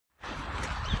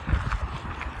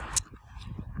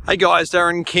Hey guys,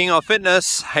 Darren King of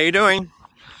Fitness. How you doing?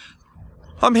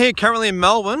 I'm here currently in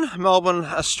Melbourne,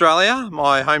 Australia,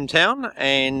 my hometown,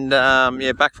 and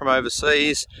yeah, back from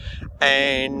overseas.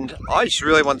 And I just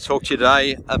really want to talk to you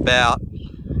today about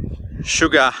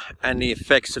sugar and the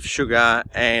effects of sugar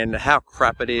and how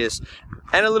crap it is,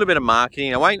 and a little bit of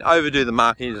marketing. I won't overdo the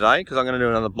marketing today because I'm going to do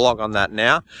another blog on that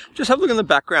now. Just have a look in the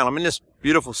background. I'm in this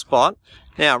beautiful spot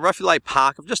now, Roughy Lake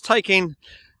Park. I've just taken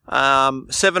 7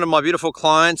 of my beautiful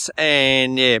clients,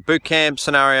 and yeah, boot camp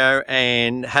scenario,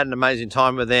 and had an amazing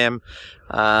time with them.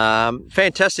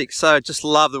 Fantastic. So just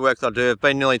love the work that I do. I've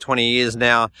been nearly 20 years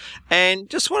now, and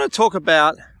just want to talk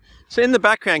about, so in the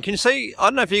background, can you see, I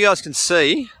don't know if you guys can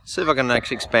see if I can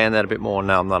actually expand that a bit more.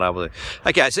 No, I'm not able to.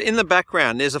 Okay, so in the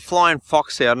background there's a flying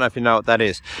fox here. I don't know if you know what that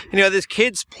is. You know, there's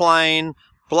kids playing,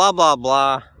 blah blah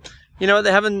blah. You know,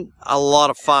 they're having a lot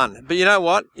of fun. But you know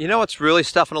what? You know what's really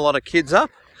stuffing a lot of kids up?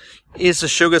 Is the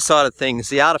sugar side of things,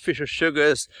 the artificial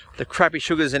sugars, the crappy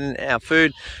sugars in our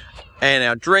food and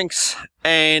our drinks,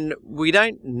 and we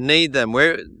don't need them.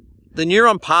 The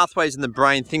neuron pathways in the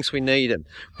brain thinks we need them.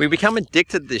 We become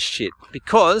addicted to this shit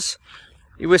because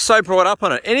we're so brought up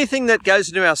on it. Anything that goes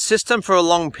into our system for a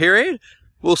long period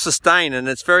will sustain, and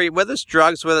it's whether it's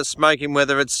drugs, whether it's smoking,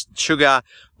 whether it's sugar,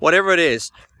 whatever it is.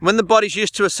 When the body's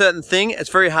used to a certain thing, it's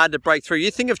very hard to break through.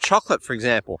 You think of chocolate, for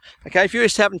example. Okay, if you're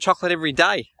used to having chocolate every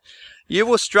day, you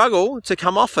will struggle to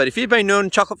come off it. If you've been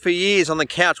doing chocolate for years on the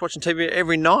couch watching TV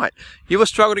every night, you will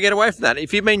struggle to get away from that.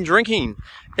 If you've been drinking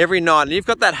every night and you've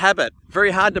got that habit,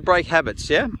 very hard to break habits,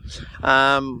 yeah?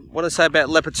 What did I say about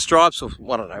leopard stripes, or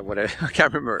I don't know, whatever, I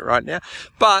can't remember it right now,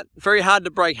 but very hard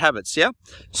to break habits, yeah?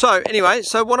 So anyway,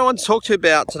 so what I want to talk to you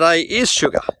about today is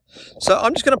sugar. So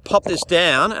I'm just going to pop this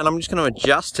down and I'm just going to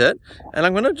adjust it, and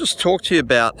I'm going to just talk to you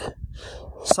about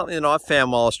something that I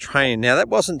found while I was training. Now that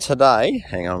wasn't today.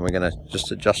 Hang on, we're going to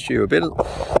just adjust you a bit.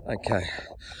 Okay,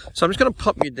 so I'm just going to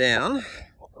pop you down,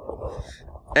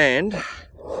 and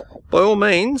by all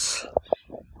means,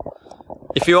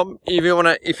 if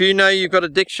you know you've got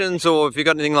addictions, or if you've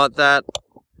got anything like that,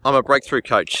 I'm a breakthrough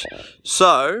coach.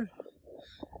 So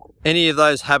any of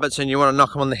those habits and you want to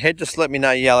knock them on the head, just let me know,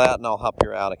 yell out, and I'll help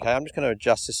you out. Okay, I'm just going to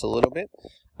adjust this a little bit.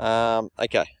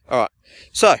 Okay, all right,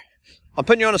 so I'm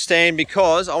putting you on a stand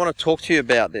because I want to talk to you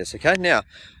about this. Okay, now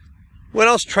when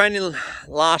I was training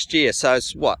last year, so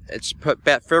it's what, it's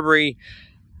about February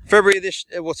this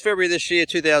year,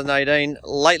 2018,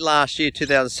 late last year,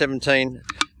 2017.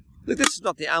 Look, this is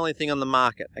not the only thing on the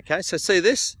market. Okay, so see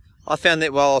this, I found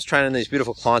that while I was training these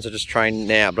beautiful clients I just trained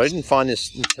now, but I didn't find this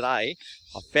today.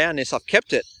 I found this, I've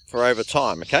kept it for over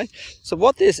time. Okay, so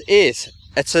what this is,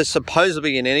 it's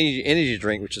supposedly an energy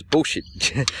drink, which is bullshit.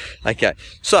 Okay,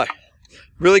 so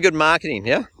really good marketing,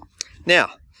 yeah?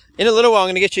 Now, in a little while, I'm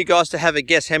going to get you guys to have a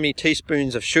guess how many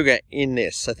teaspoons of sugar in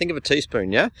this. So think of a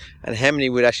teaspoon, yeah? And how many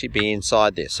would actually be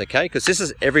inside this, okay? Because this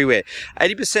is everywhere.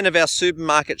 80% of our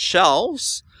supermarket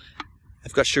shelves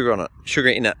have got sugar on it, sugar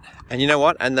in it. And you know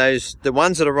what? And the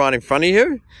ones that are right in front of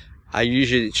you are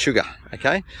usually sugar,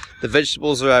 okay? The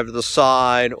vegetables are over the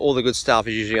side. All the good stuff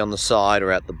is usually on the side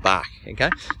or at the back, okay?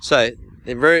 So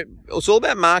it's all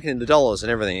about marketing, the dollars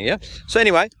and everything, yeah? So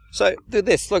anyway, so do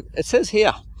this. Look, it says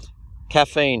here,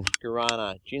 caffeine,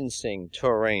 guarana, ginseng,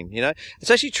 taurine, you know?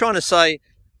 It's actually trying to say,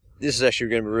 this is actually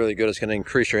going to be really good. It's going to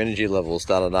increase your energy levels,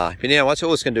 da-da-da. But you know, what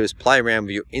all it's going to do is play around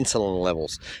with your insulin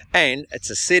levels. And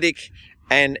it's acidic,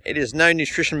 and it is no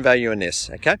nutrition value in this,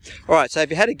 okay? All right, so if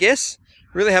you had a guess,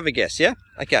 really have a guess, yeah?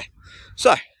 Okay,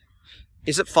 so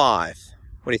is it 5?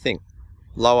 What do you think?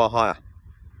 Lower, higher?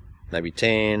 Maybe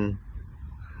 10?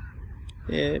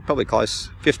 Yeah, probably close.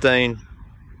 15.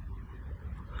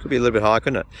 Could be a little bit higher,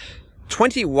 couldn't it?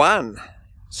 21.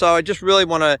 So I just really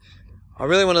want to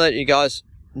let you guys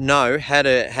know how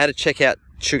to check out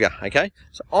sugar, okay?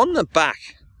 So on the back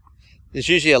there's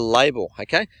usually a label,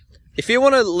 okay? If you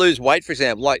want to lose weight, for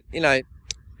example, like you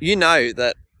know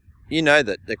that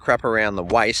the crap around the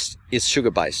waist is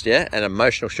sugar-based, yeah? And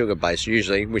emotional sugar-based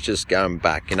usually, which is going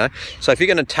back, you know? So if you've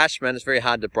got an attachment, it's very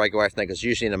hard to break away from that because it's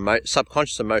usually an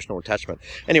subconscious emotional attachment.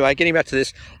 Anyway, getting back to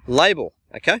this label,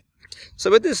 okay?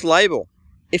 So with this label,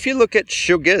 if you look at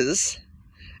sugars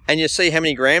and you see how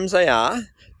many grams they are,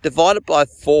 divide it by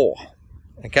 4,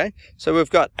 okay? So we've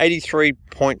got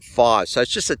 83.5. So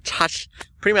it's just a touch,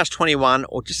 pretty much 21,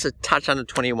 or just a touch under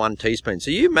 21 teaspoons.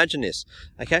 So you imagine this,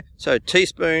 okay? So a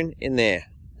teaspoon in there,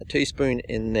 a teaspoon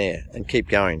in there, and keep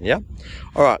going, yeah?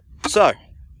 All right, so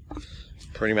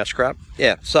pretty much crap.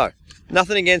 Yeah, so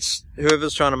nothing against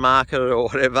whoever's trying to market it or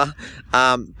whatever,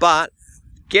 but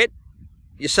get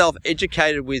yourself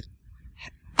educated with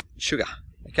sugar,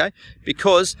 okay?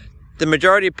 Because the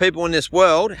majority of people in this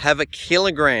world have a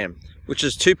kilogram, which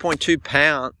is 2.2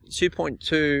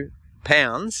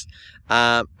 pounds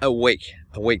a week.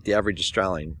 The average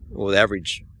Australian, or the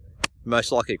average,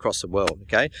 most likely across the world.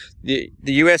 Okay, the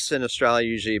US and Australia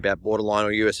are usually about borderline,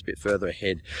 or US a bit further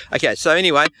ahead. Okay, so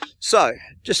anyway, so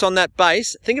just on that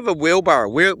base, think of a wheelbarrow.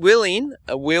 We're wheeling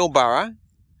a wheelbarrow.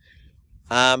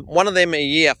 One of them a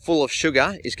year full of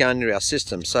sugar is going into our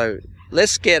system. So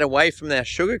let's get away from our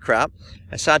sugar crap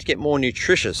and start to get more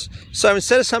nutritious. So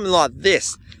instead of something like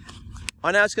this,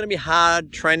 I know it's going to be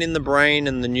hard training the brain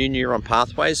and the new neuron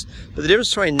pathways, but the difference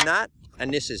between that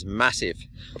and this is massive.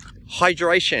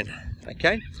 Hydration,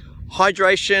 okay?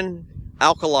 Hydration,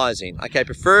 alkalizing, okay?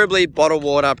 Preferably bottled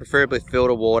water, preferably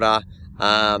filtered water,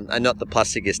 and not the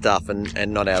plasticky stuff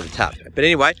and not out of the tap. But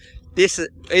anyway,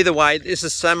 either way, this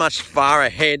is so much far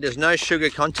ahead. There's no sugar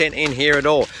content in here at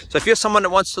all. So if you're someone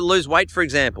that wants to lose weight, for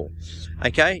example,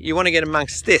 okay, you want to get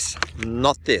amongst this,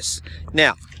 not this.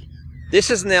 Now, this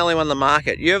isn't the only one on the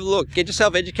market. You have a look, get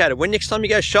yourself educated. When next time you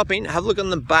go shopping, have a look on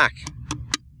the back,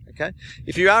 okay?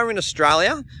 If you are in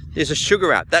Australia, there's a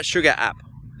sugar app, that sugar app.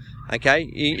 Okay,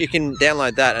 you can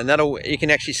download that, and you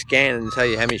can actually scan and tell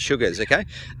you how many sugars. Okay,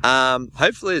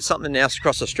 hopefully there's something else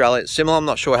across Australia that's similar. I'm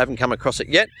not sure, I haven't come across it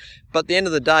yet, but at the end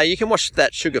of the day, you can watch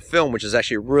that sugar film, which is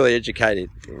actually really educated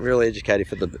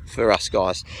for us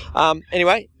guys.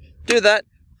 Anyway, do that.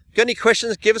 Got any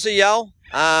questions, give us a yell.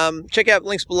 Check out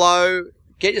links below.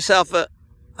 Get yourself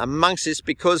amongst this,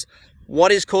 because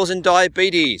what is causing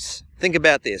diabetes? Think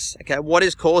about this. Okay, what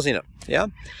is causing it? Yeah.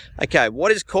 Okay,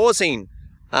 what is causing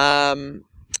you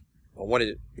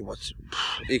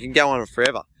can go on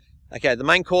forever. Okay, the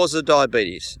main cause of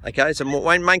diabetes. Okay, so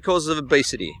main causes of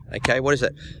obesity. Okay, what is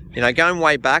it? You know, going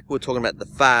way back, we're talking about the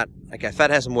fat. Okay,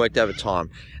 fat hasn't worked over time.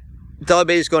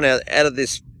 Diabetes gone out of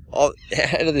this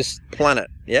planet.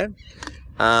 Yeah,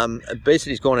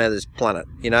 obesity's gone out of this planet.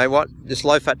 You know what? This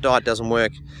low-fat diet doesn't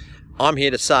work. I'm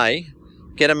here to say,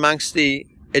 get amongst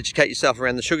educate yourself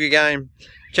around the sugar game.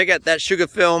 Check out that sugar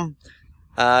film.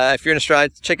 If you're in Australia,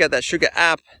 check out that sugar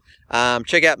app,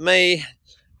 check out me,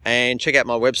 and check out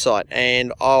my website,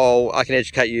 and I can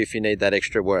educate you if you need that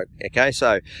extra work. Okay,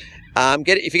 so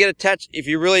if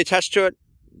you're really attached to it,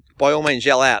 by all means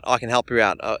yell out. I can help you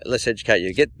out. Let's educate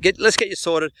you. Let's get you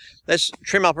sorted. Let's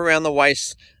trim up around the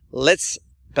waist. Let's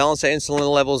balance our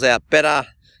insulin levels out better.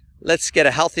 Let's get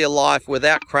a healthier life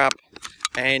without crap,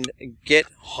 and get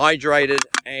hydrated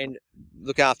and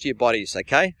look after your bodies.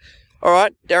 Okay. All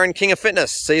right, Darren, King of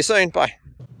Fitness. See you soon. Bye.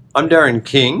 I'm Darren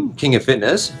King of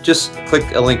Fitness. Just click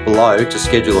a link below to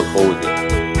schedule a call with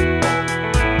me.